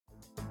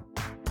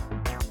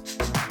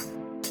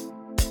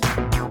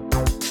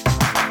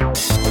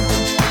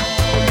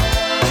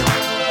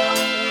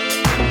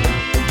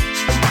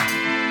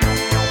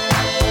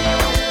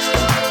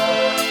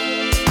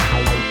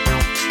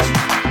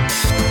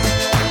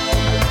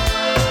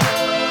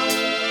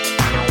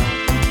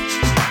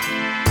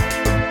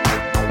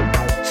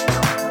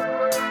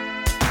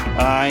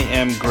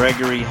am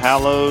Gregory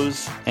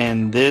Hallows,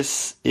 and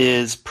this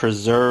is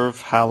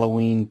Preserve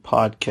Halloween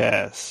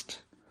Podcast.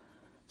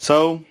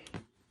 So,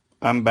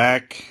 I'm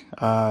back.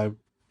 I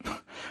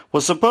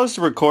was supposed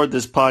to record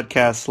this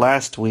podcast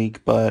last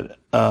week, but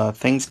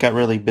things got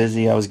really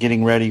busy. I was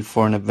getting ready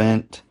for an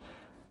event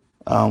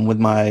with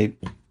my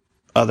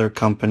other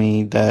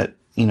company that,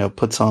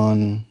 puts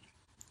on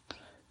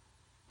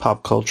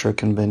pop culture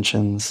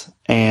conventions,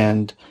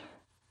 and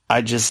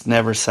I just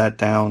never sat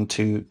down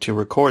to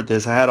record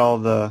this. I had all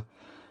the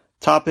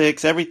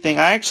topics, everything.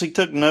 I actually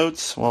took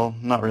notes. Well,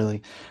 not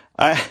really.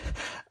 I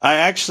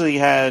actually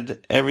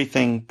had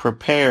everything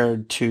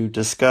prepared to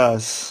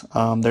discuss.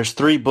 There's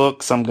 3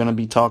 books I'm going to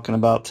be talking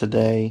about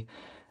today,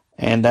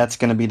 and that's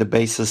going to be the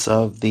basis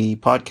of the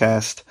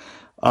podcast.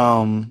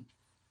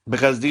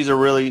 Because these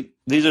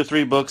are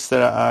 3 books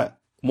that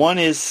one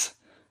is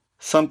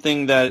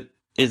something that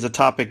is a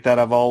topic that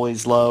I've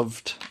always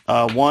loved.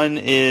 One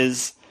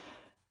is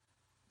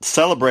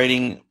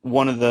celebrating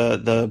one of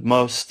the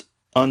most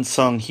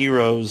unsung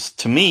heroes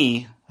to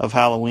me of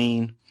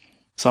Halloween.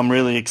 So I'm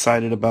really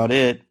excited about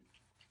it.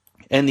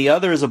 And the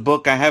other is a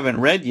book I haven't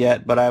read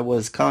yet, but I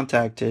was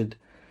contacted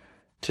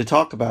to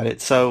talk about it.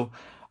 So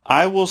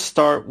I will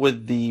start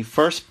with the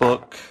first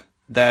book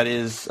that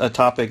is a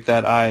topic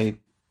that I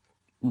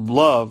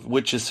love,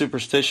 which is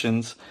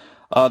superstitions.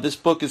 This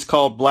book is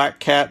called Black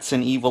Cats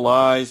and Evil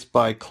Eyes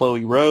by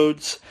Chloe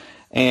Rhodes.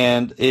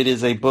 And it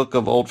is a book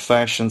of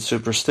old-fashioned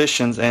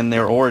superstitions and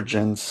their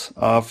origins.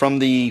 From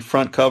the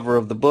front cover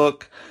of the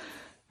book,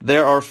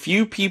 there are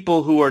few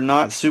people who are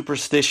not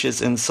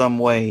superstitious in some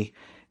way,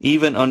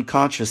 even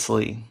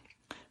unconsciously.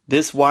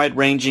 This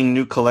wide-ranging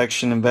new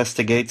collection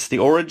investigates the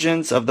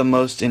origins of the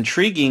most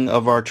intriguing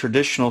of our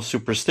traditional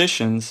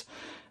superstitions,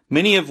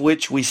 many of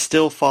which we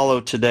still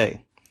follow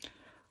today.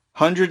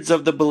 Hundreds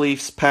of the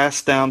beliefs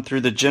passed down through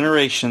the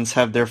generations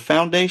have their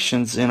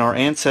foundations in our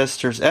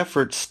ancestors'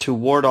 efforts to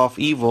ward off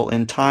evil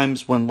in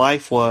times when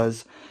life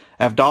was,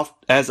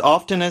 as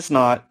often as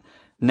not,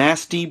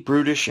 nasty,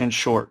 brutish, and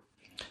short.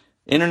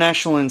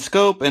 International in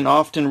scope and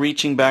often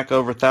reaching back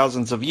over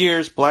thousands of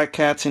years, Black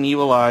Cats and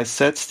Evil Eyes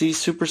sets these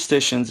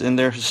superstitions in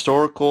their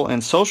historical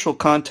and social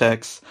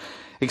contexts,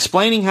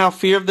 explaining how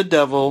fear of the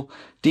devil,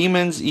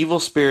 demons, evil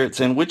spirits,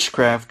 and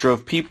witchcraft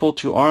drove people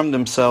to arm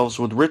themselves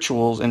with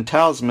rituals and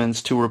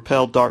talismans to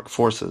repel dark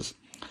forces.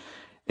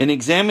 In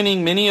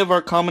examining many of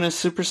our commonest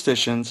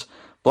superstitions,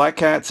 Black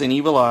Cats and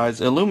Evil Eyes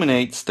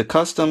illuminates the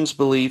customs,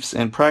 beliefs,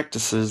 and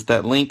practices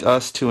that link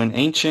us to an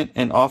ancient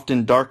and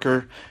often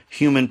darker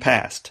human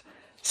past.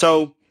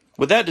 So,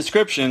 with that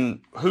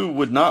description, who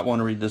would not want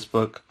to read this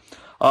book?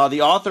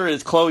 The author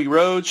is Chloe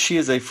Rhodes. She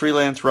is a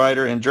freelance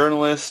writer and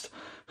journalist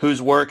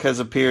whose work has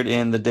appeared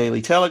in the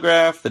Daily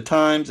Telegraph, the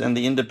Times, and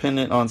the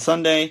Independent on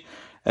Sunday,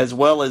 as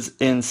well as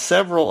in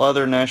several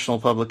other national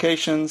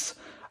publications.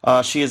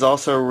 She has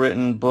also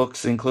written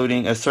books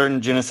including A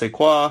Certain Je ne sais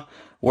quoi,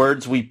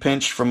 Words We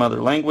Pinched from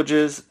Other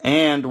Languages,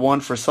 and One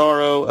for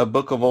Sorrow, A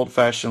Book of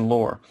Old-Fashioned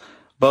Lore.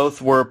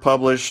 Both were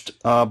published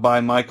by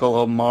Michael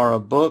O'Mara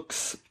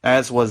Books,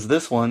 as was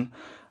this one.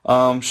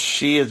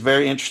 She is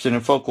very interested in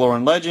folklore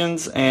and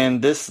legends,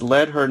 and this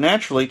led her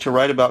naturally to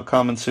write about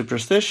common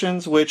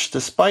superstitions, which,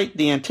 despite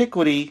the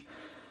antiquity,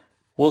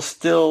 will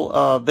still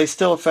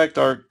affect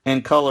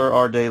and color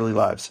our daily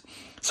lives.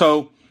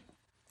 So,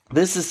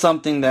 this is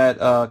something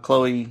that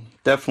Chloe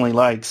definitely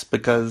likes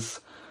because,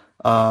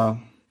 she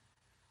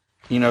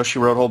wrote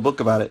a whole book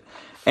about it.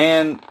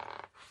 And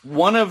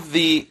one of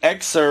the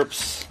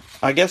excerpts,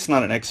 I guess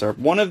not an excerpt,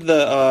 one of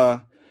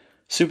the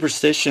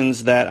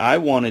superstitions that I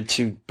wanted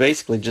to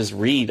basically just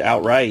read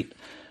outright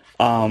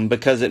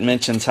because it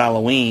mentions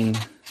Halloween,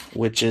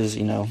 which is,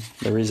 the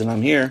reason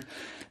I'm here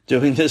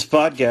doing this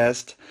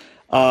podcast.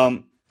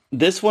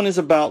 This one is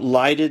about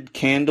lighted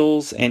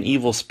candles and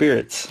evil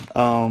spirits.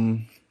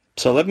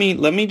 So let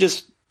me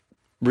just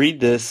read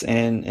this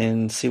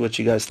and see what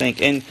you guys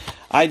think. And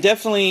I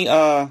definitely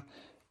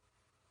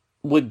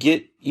would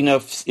get,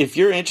 if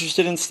you're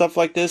interested in stuff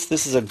like this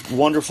is a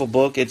wonderful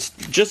book. It's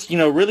just,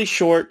 really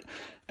short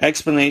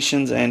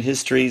explanations and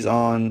histories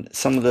on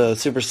some of the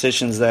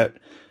superstitions that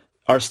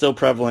are still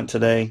prevalent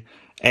today.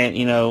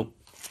 And,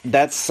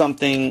 that's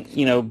something,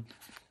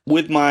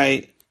 with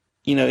my,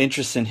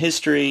 interest in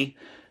history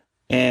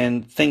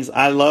and things.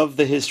 I love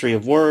the history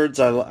of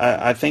words.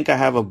 I think I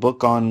have a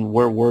book on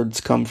where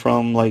words come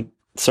from, like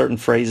certain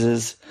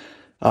phrases,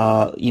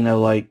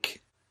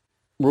 like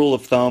rule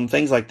of thumb,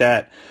 things like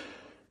that.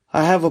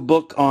 I have a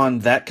book on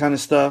that kind of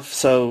stuff,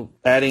 so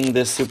adding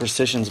this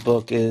superstitions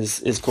book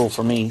is cool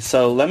for me.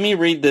 So let me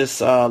read this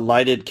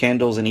lighted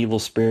candles and evil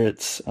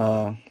spirits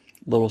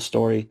little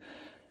story.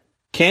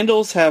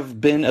 Candles have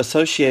been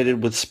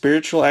associated with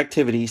spiritual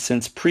activity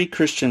since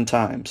pre-Christian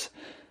times.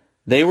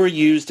 They were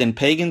used in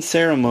pagan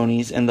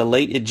ceremonies, and the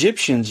late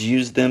Egyptians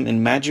used them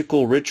in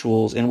magical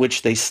rituals in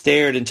which they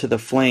stared into the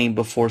flame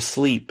before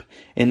sleep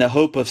in the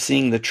hope of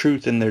seeing the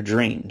truth in their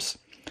dreams.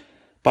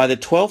 By the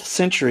 12th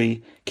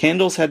century,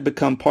 candles had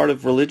become part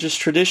of religious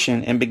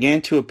tradition and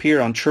began to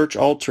appear on church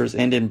altars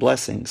and in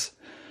blessings.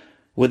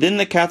 Within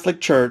the Catholic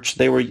Church,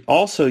 they were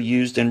also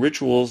used in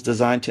rituals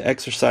designed to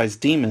exorcise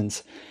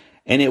demons,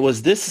 and it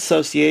was this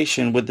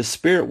association with the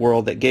spirit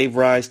world that gave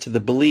rise to the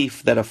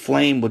belief that a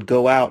flame would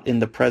go out in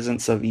the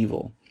presence of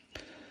evil.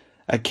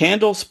 A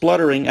candle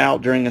spluttering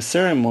out during a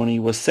ceremony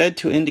was said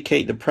to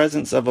indicate the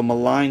presence of a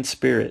malign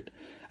spirit,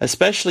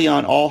 especially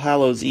on All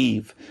Hallows'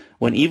 Eve,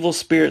 when evil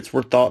spirits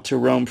were thought to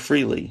roam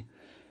freely.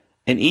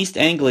 In East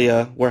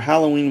Anglia, where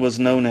Halloween was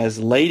known as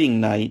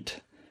Lading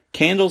Night,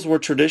 candles were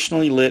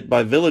traditionally lit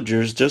by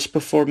villagers just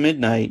before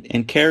midnight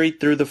and carried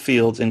through the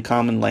fields in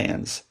common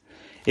lands.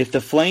 If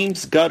the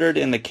flames guttered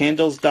and the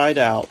candles died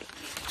out,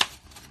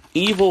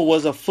 evil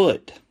was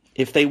afoot.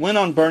 If they went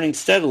on burning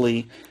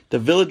steadily, the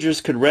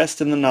villagers could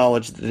rest in the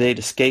knowledge that they'd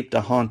escaped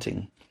a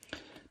haunting.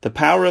 The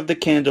power of the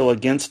candle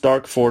against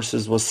dark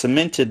forces was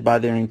cemented by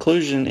their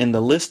inclusion in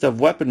the list of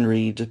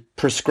weaponry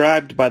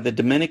prescribed by the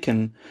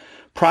Dominican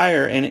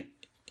prior and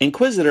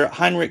Inquisitor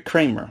Heinrich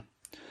Kramer,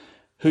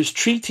 whose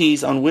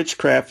treatise on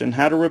witchcraft and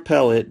how to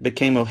repel it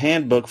became a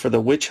handbook for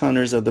the witch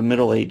hunters of the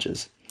Middle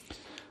Ages.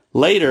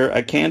 Later,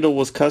 a candle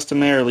was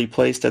customarily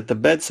placed at the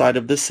bedside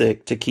of the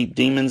sick to keep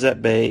demons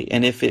at bay,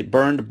 and if it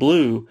burned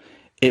blue,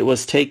 it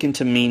was taken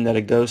to mean that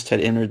a ghost had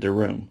entered the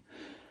room,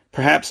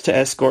 perhaps to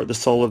escort the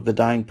soul of the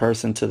dying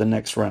person to the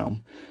next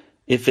realm.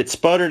 If it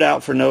sputtered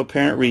out for no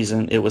apparent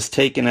reason, it was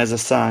taken as a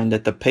sign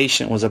that the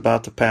patient was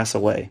about to pass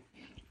away.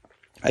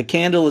 A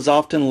candle is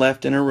often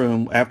left in a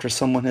room after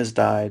someone has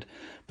died,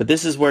 but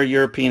this is where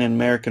European and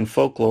American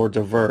folklore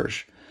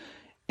diverge.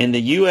 In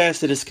the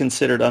U.S., it is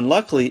considered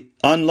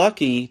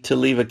unlucky to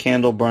leave a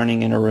candle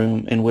burning in a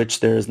room in which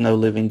there is no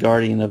living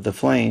guardian of the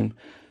flame,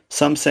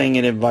 some saying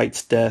it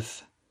invites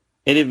death.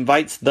 It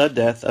invites the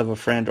death of a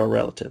friend or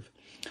relative.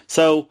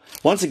 So,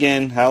 once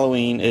again,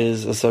 Halloween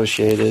is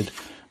associated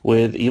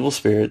with evil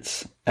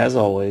spirits, as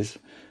always.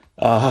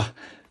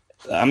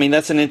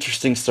 That's an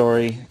interesting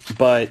story,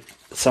 but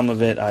some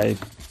of it I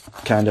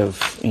kind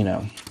of,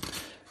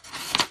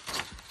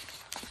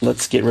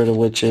 let's get rid of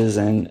witches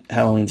and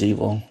Halloween's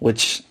evil,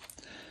 which,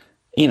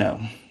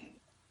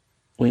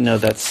 we know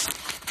that's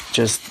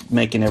just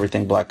making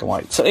everything black and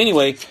white. So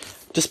anyway,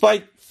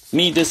 despite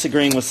me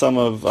disagreeing with some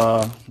of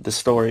the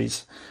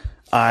stories,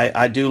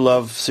 I do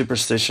love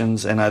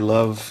superstitions, and I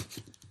love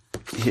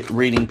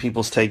reading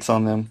people's takes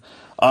on them.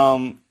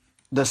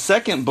 The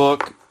second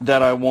book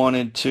that I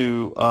wanted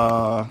to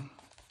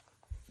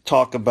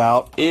talk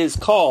about is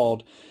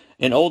called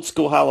An Old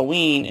School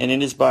Halloween, and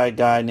it is by a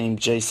guy named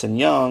Jason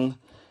Young.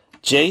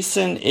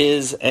 Jason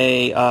is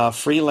a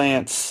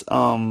freelance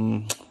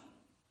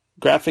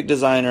graphic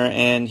designer,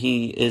 and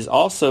he is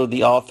also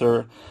the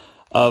author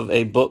of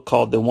a book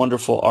called The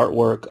Wonderful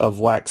Artwork of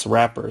Wax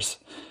Rappers.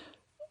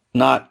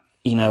 Not,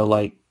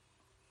 like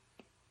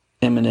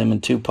Eminem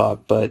and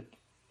Tupac, but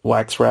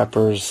wax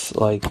rappers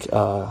like,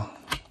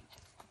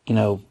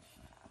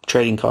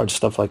 trading cards,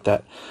 stuff like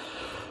that.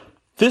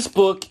 This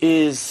book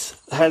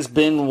has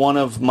been one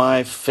of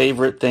my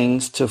favorite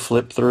things to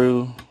flip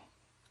through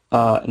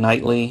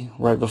nightly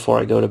right before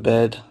I go to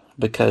bed,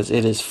 because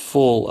it is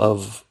full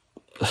of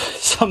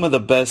some of the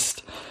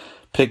best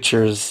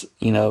pictures.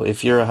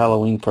 If you're a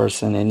Halloween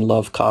person and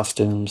love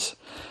costumes,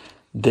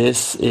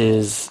 this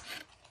is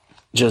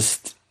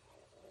just,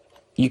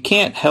 you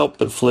can't help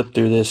but flip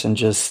through this and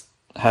just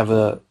have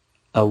a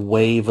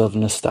wave of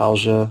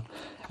nostalgia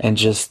and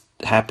just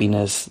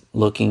happiness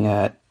looking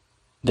at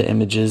the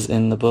images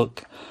in the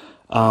book.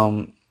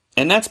 And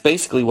that's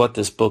basically what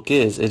this book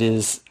is. It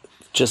is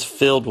just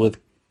filled with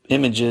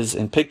images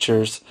and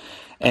pictures,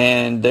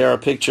 and there are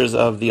pictures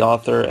of the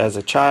author as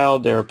a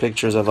child. There are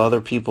pictures of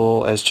other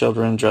people as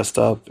children dressed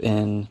up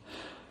in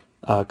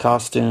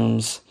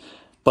costumes.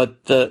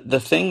 But the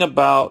thing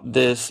about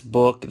this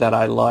book that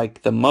I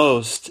like the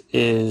most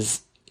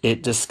is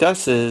it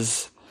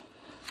discusses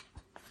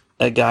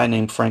a guy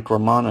named Frank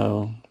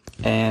Romano.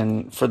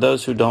 And for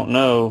those who don't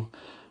know,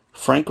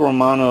 Frank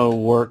Romano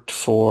worked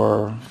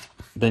for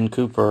Ben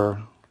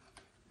Cooper,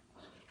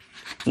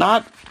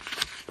 not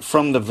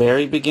from the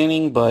very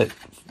beginning, but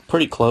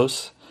pretty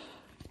close.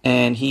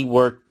 And he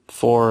worked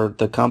for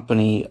the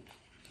company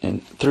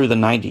through the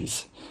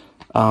 90s.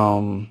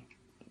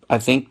 I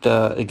think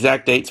the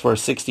exact dates were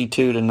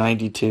 62 to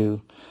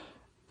 92.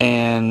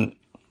 And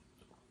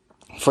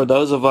for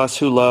those of us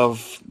who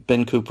love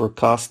Ben Cooper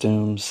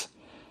costumes,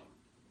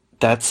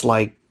 that's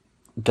like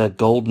the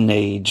golden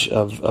age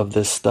of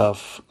this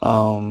stuff.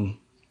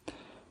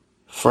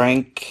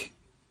 Frank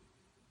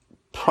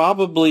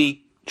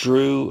probably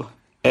drew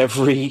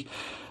every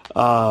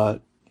artwork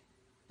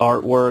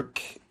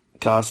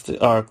costume,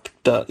 or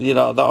the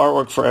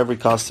artwork for every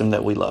costume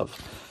that we love.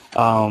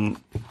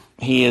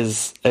 He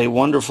is a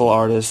wonderful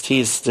artist. He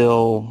is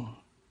still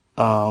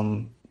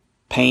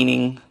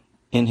painting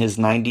in his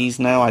 90s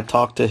now. I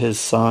talked to his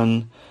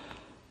son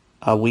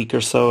a week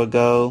or so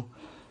ago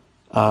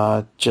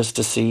just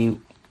to see,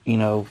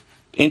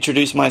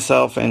 introduce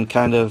myself and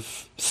kind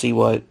of see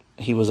what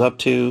he was up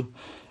to.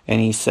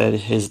 And he said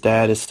his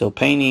dad is still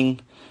painting.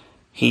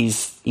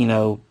 He's,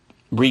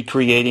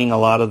 recreating a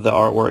lot of the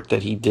artwork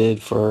that he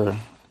did for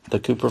the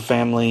Cooper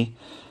family.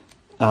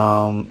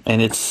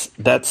 And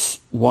that's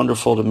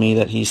wonderful to me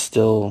that he's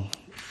still,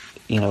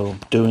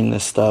 doing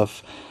this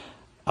stuff.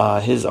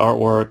 His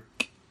artwork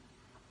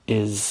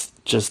is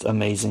just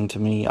amazing to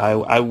me.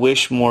 I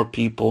wish more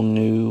people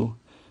knew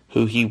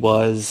who he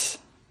was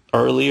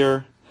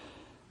earlier.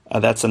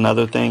 That's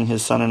another thing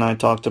his son and I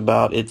talked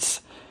about.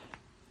 It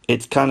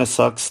kind of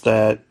sucks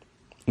that,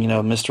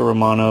 Mr.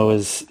 Romano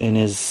is in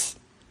his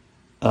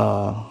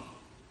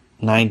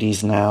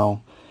 90s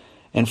now.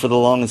 And for the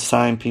longest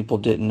time, people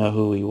didn't know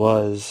who he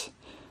was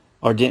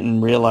or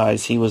didn't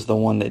realize he was the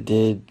one that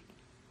did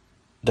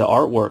the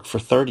artwork for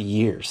 30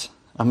 years.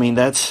 I mean,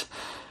 that's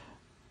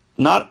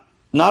not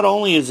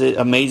only is it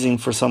amazing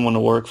for someone to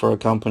work for a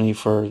company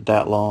for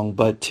that long,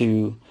 but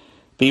to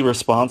be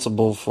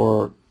responsible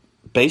for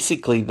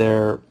basically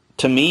to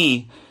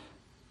me,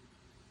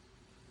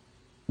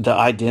 the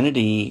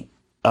identity,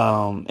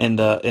 and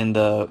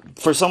the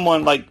for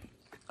someone like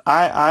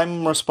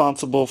I'm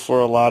responsible for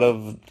a lot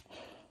of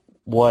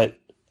what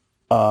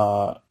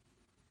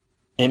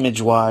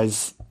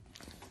image-wise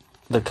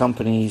the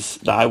companies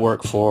that I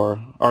work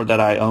for, or that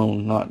I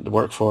own, not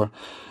work for,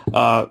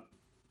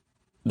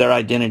 their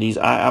identities.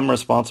 I'm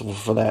responsible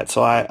for that.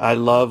 So I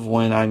love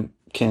when I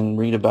can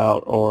read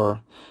about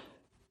or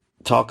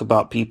talk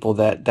about people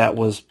that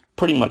was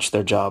pretty much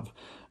their job.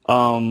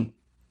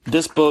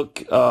 This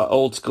book,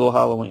 Old School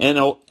Halloween,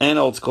 and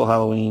Old School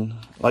Halloween,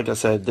 like I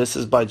said, this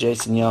is by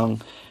Jason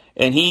Young,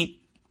 and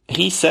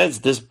he says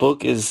this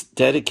book is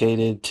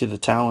dedicated to the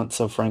talents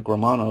of Frank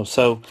Romano.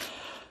 So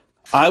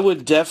I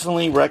would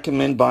definitely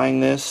recommend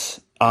buying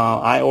this.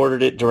 I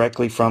ordered it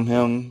directly from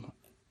him,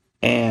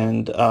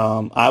 and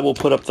I will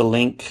put up the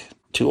link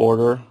to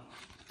order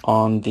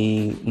on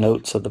the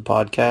notes of the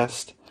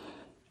podcast.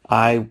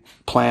 I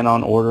plan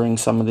on ordering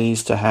some of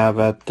these to have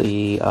at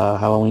the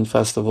Halloween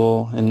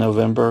festival in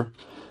November,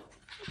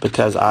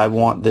 because I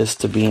want this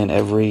to be in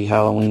every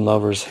Halloween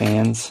lover's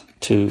hands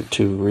to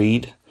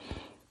read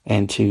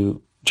and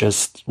to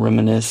just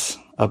reminisce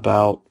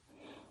about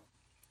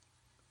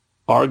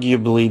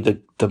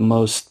arguably the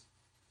most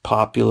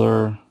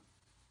popular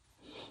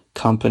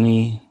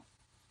company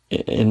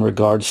in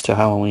regards to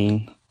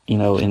Halloween,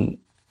 in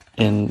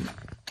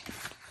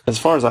as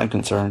far as I'm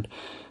concerned.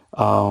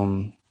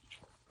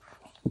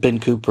 Ben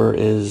Cooper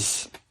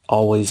is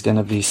always going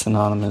to be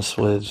synonymous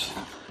with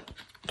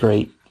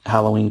great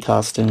Halloween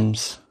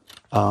costumes.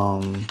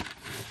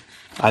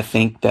 I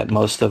think that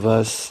most of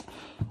us,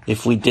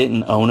 if we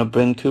didn't own a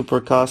Ben Cooper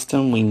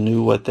costume, we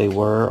knew what they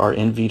were or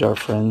envied our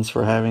friends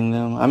for having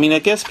them. I mean, I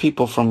guess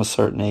people from a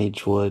certain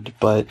age would,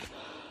 but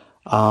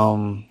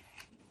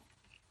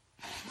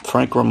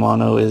Frank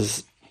Romano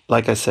is,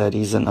 like I said,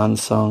 he's an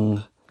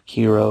unsung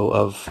hero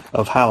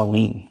of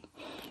Halloween.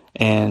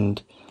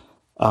 And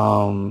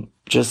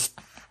just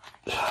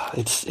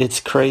it's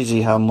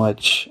crazy how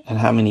much and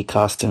how many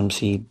costumes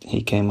he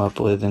came up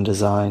with and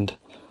designed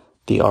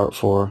the art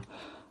for.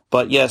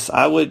 But yes,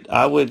 I would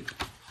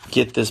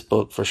get this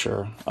book for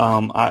sure.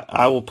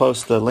 I will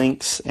post the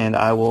links, and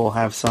I will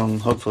have some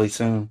hopefully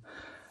soon.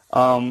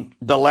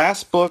 The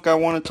last book I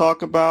want to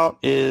talk about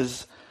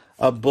is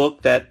a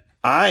book that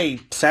I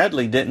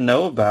sadly didn't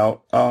know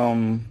about.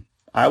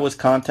 I was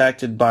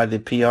contacted by the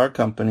PR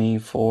company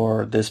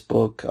for this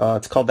book.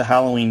 It's called The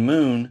Halloween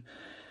Moon,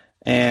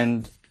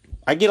 and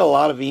I get a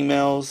lot of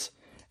emails,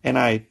 and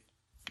I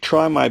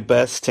try my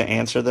best to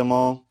answer them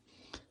all,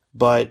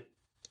 but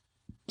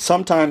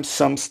sometimes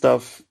some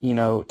stuff,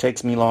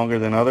 takes me longer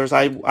than others.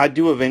 I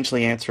do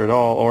eventually answer it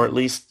all, or at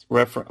least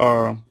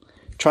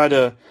try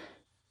to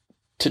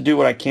do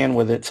what I can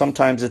with it.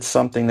 Sometimes it's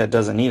something that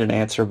doesn't need an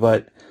answer,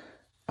 but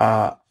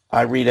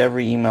I read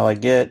every email I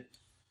get,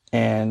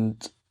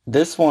 and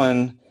this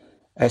one,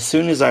 as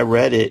soon as I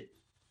read it,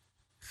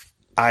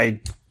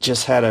 I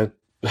just had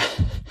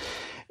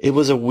it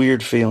was a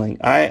weird feeling.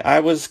 I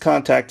was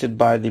contacted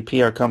by the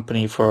PR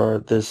company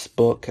for this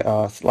book.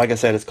 Like I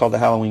said, it's called The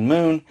Halloween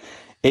Moon.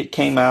 It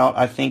came out,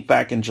 I think,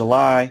 back in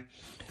July.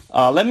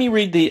 Let me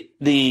read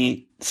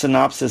the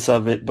synopsis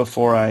of it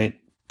before I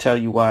tell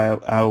you why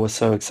I was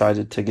so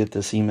excited to get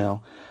this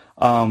email.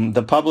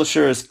 The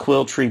publisher is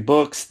Quill Tree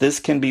Books. This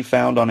can be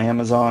found on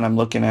Amazon. I'm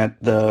looking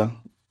at the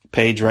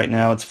page right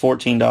now. It's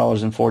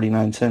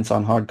 $14.49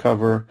 on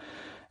hardcover,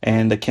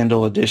 and the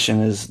Kindle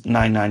edition is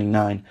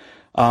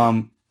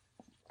 $9.99.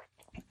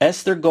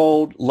 Esther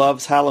Gold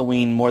loves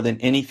Halloween more than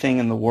anything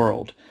in the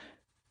world.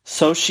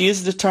 So she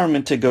is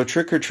determined to go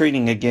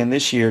trick-or-treating again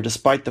this year,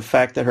 despite the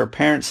fact that her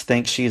parents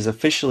think she is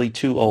officially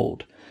too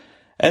old.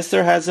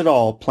 Esther has it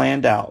all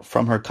planned out,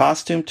 from her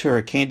costume to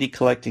her candy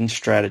collecting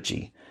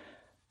strategy.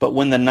 But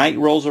when the night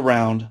rolls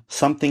around,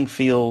 something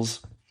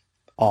feels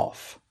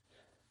off.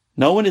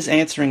 No one is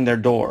answering their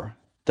door.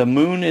 The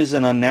moon is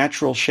an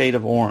unnatural shade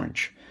of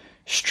orange.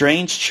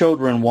 Strange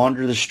children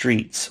wander the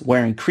streets,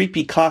 wearing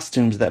creepy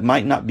costumes that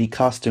might not be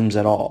costumes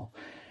at all.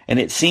 And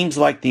it seems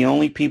like the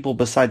only people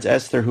besides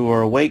Esther who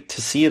are awake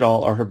to see it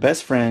all are her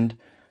best friend,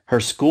 her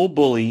school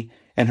bully,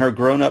 and her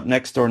grown-up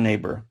next-door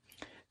neighbor.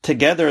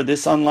 Together,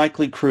 this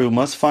unlikely crew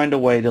must find a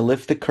way to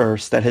lift the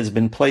curse that has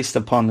been placed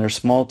upon their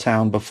small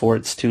town before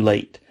it's too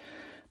late.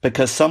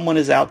 Because someone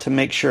is out to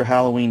make sure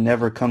Halloween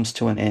never comes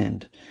to an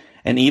end.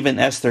 And even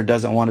Esther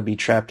doesn't want to be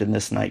trapped in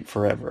this night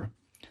forever.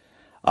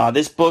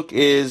 This book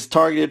is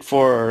targeted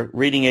for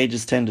reading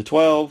ages 10 to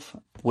 12,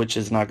 which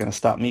is not going to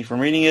stop me from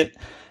reading it.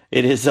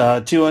 It is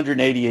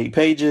 288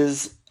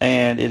 pages,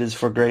 and it is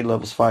for grade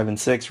levels 5 and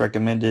 6,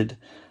 recommended.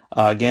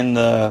 Again,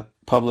 the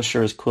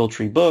publisher is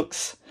Quilltree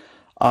Books.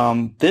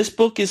 This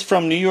book is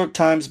from New York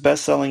Times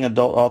bestselling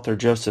adult author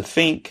Joseph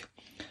Fink.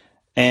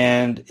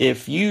 And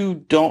if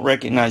you don't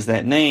recognize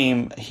that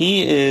name,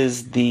 he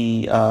is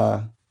the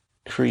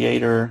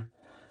creator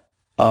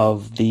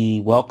of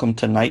the Welcome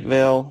to Night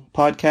Vale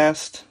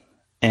podcast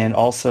and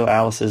also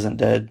Alice Isn't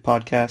Dead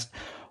podcast.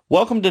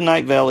 Welcome to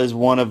Night Vale is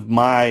one of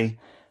my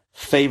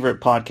favorite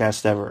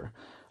podcasts ever.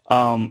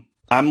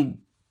 I'm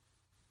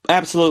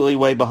absolutely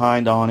way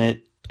behind on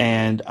it,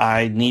 and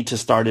I need to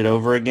start it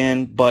over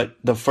again. But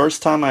the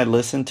first time I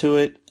listened to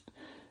it,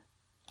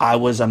 I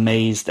was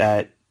amazed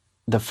at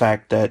the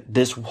fact that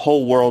this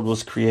whole world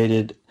was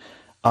created.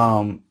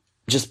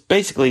 Just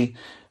basically,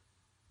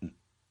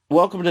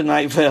 Welcome to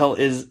Night Vale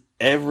is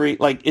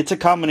it's a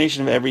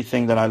combination of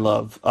everything that I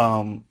love.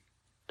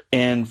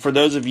 And for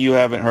those of you who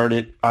haven't heard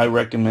it, I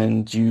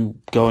recommend you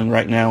going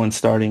right now and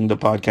starting the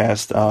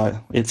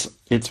podcast.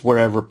 It's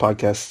wherever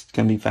podcasts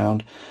can be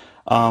found.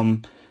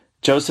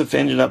 Joseph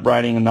ended up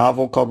writing a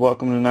novel called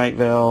Welcome to Night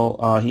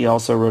Vale. He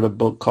also wrote a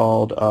book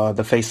called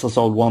The Faceless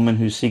Old Woman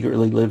Who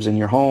Secretly Lives in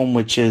Your Home,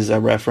 which is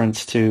a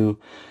reference to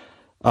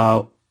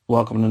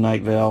Welcome to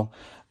Night Vale.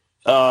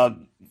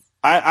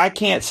 I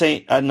can't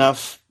say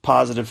enough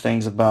positive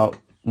things about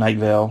Night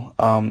Vale.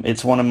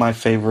 It's one of my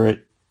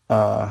favorite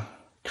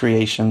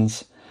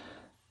creations.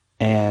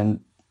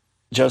 And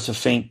Joseph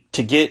Fink,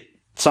 to get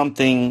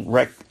something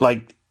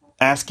like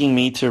asking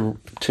me to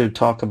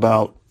talk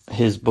about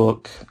his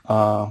book,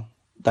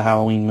 The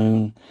Halloween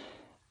Moon,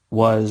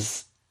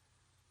 was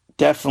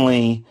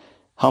definitely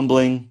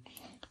humbling.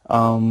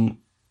 I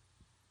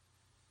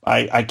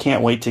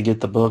can't wait to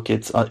get the book.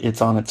 It's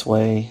on its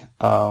way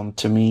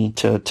to me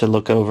to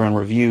look over and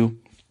review.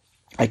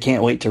 I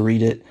can't wait to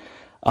read it.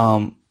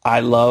 I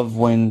love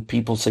when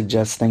people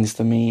suggest things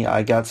to me.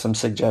 I got some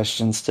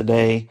suggestions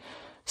today.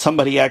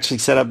 Somebody actually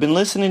said, I've been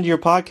listening to your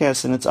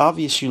podcast and it's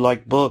obvious you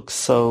like books.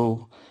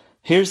 So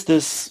here's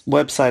this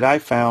website I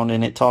found,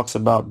 and it talks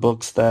about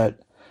books that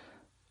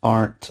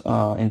aren't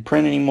in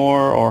print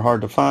anymore or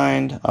hard to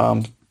find.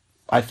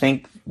 I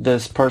think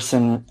this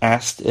person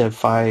asked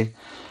if there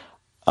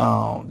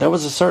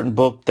was a certain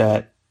book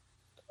that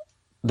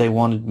they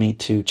wanted me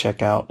to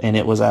check out, and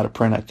it was out of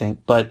print, I think.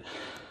 But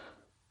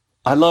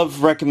I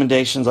love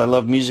recommendations. I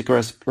love music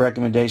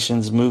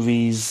recommendations,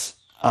 movies.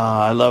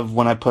 I love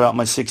when I put out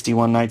my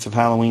 61 Nights of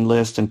Halloween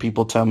list and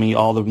people tell me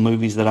all the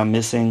movies that I'm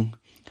missing.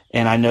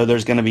 And I know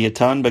there's going to be a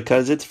ton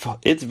because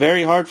it's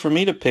very hard for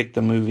me to pick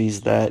the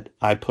movies that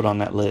I put on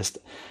that list.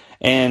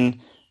 And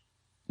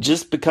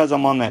just because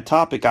I'm on that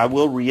topic, I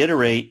will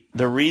reiterate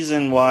the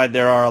reason why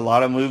there are a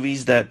lot of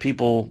movies that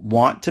people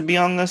want to be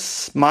on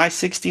my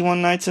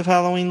 61 Nights of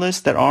Halloween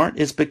list that aren't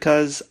is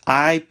because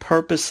I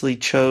purposely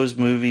chose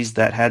movies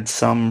that had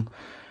some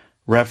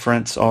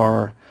reference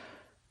or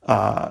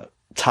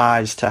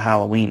ties to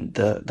Halloween,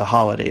 the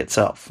holiday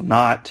itself,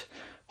 not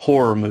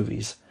horror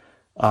movies.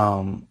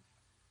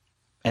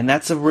 And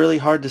that's a really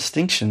hard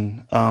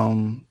distinction.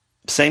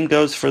 Same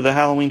goes for the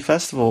Halloween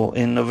Festival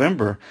in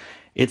November.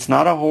 It's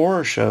not a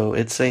horror show.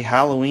 It's a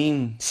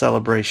Halloween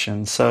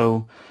celebration.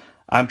 So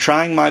I'm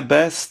trying my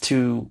best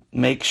to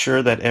make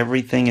sure that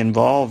everything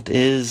involved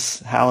is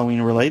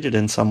Halloween related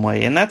in some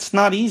way. And that's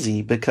not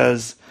easy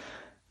because,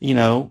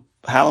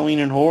 Halloween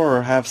and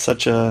horror have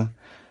such a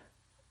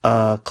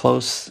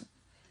close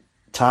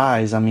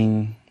ties. I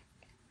mean,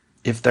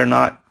 if they're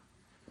not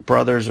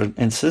brothers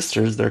and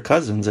sisters, they're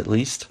cousins at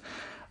least.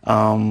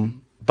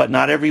 But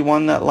not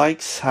everyone that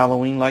likes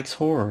Halloween likes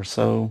horror.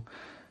 So,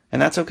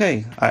 and that's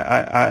okay.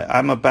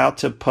 I'm about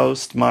to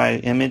post my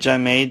image I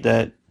made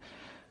that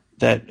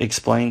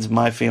explains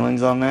my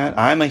feelings on that.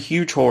 I'm a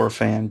huge horror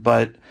fan,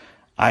 but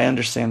I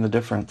understand the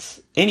difference.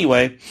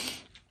 Anyway,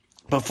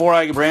 before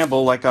I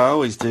ramble like I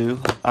always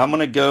do, I'm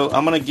gonna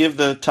give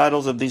the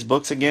titles of these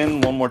books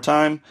again one more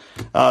time.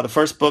 The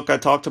first book I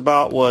talked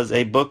about was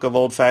A Book of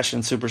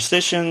Old-Fashioned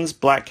Superstitions,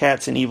 Black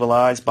Cats and Evil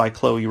Eyes by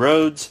Chloe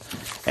Rhodes,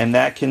 and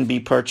that can be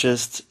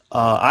purchased.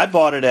 I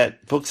bought it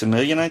at Books A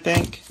Million, I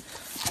think.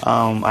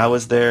 I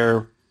was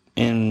there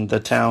in the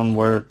town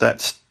where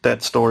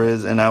that store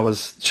is, and I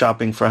was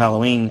shopping for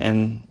Halloween,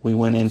 and we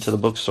went into the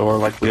bookstore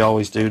like we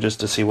always do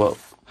just to see what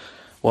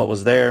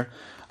was there.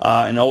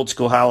 An Old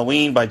School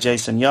Halloween by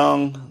Jason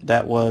Young.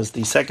 That was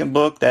the second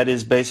book. That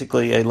is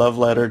basically a love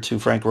letter to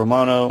Frank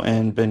Romano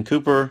and Ben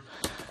Cooper,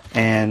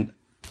 and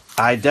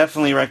I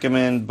definitely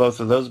recommend both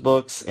of those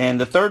books.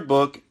 And the third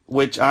book,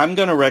 which I'm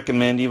going to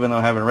recommend even though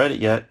I haven't read it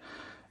yet,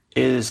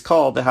 is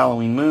called The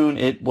Halloween Moon.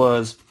 It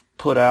was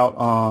put out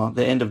on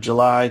the end of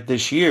July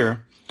this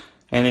year,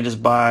 and it is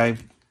by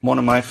one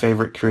of my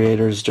favorite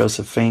creators,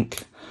 Joseph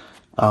Fink.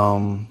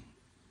 I'm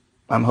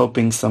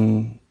hoping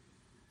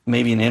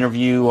maybe an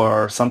interview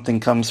or something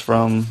comes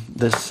from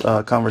this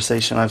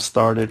conversation I've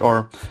started,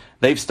 or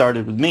they've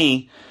started with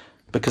me,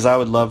 because I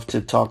would love to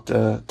talk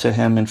to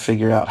him and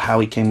figure out how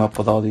he came up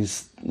with all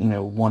these,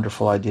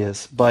 wonderful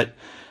ideas. But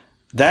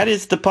that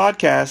is the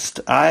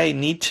podcast. I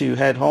need to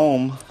head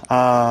home.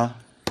 I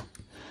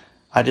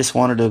just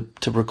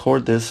wanted to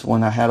record this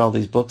when I had all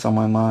these books on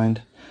my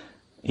mind,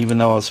 even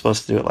though I was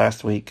supposed to do it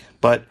last week.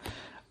 But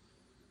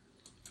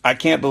I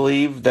can't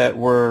believe that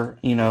we're,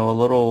 a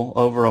little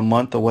over a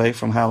month away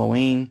from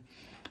Halloween.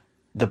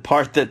 The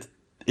part that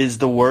is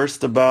the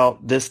worst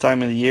about this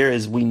time of the year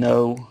is we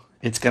know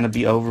it's going to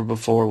be over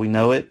before we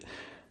know it.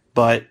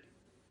 But,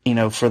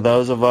 for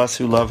those of us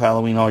who love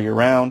Halloween all year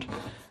round,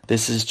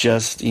 this is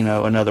just,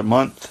 another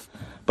month.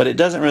 But it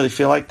doesn't really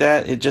feel like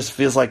that. It just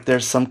feels like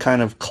there's some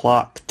kind of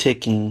clock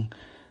ticking,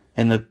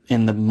 and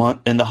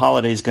the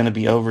holiday's going to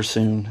be over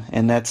soon,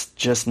 and that's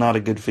just not a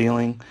good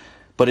feeling.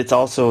 But it's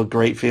also a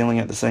great feeling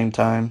at the same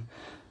time.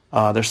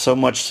 There's so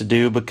much to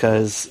do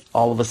because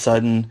all of a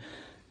sudden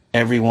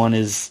everyone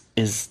is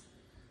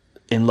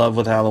in love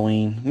with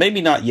Halloween.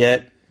 Maybe not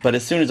yet, but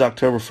as soon as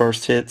October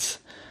 1st hits,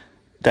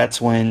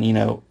 that's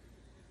when,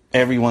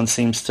 everyone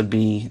seems to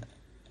be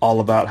all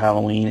about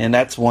Halloween. And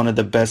that's one of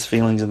the best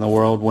feelings in the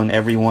world, when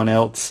everyone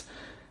else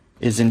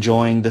is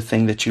enjoying the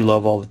thing that you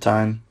love all the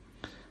time.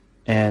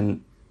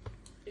 And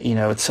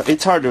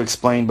it's hard to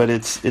explain, but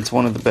it's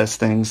one of the best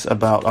things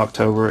about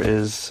October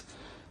is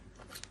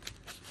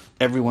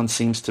everyone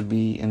seems to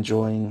be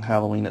enjoying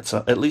Halloween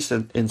at least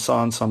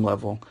on some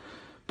level.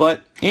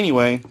 But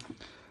anyway,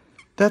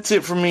 that's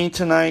it for me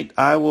tonight.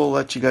 I will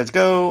let you guys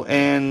go,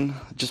 and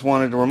just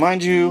wanted to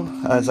remind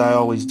you, as I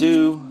always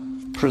do,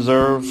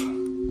 preserve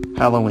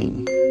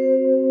Halloween.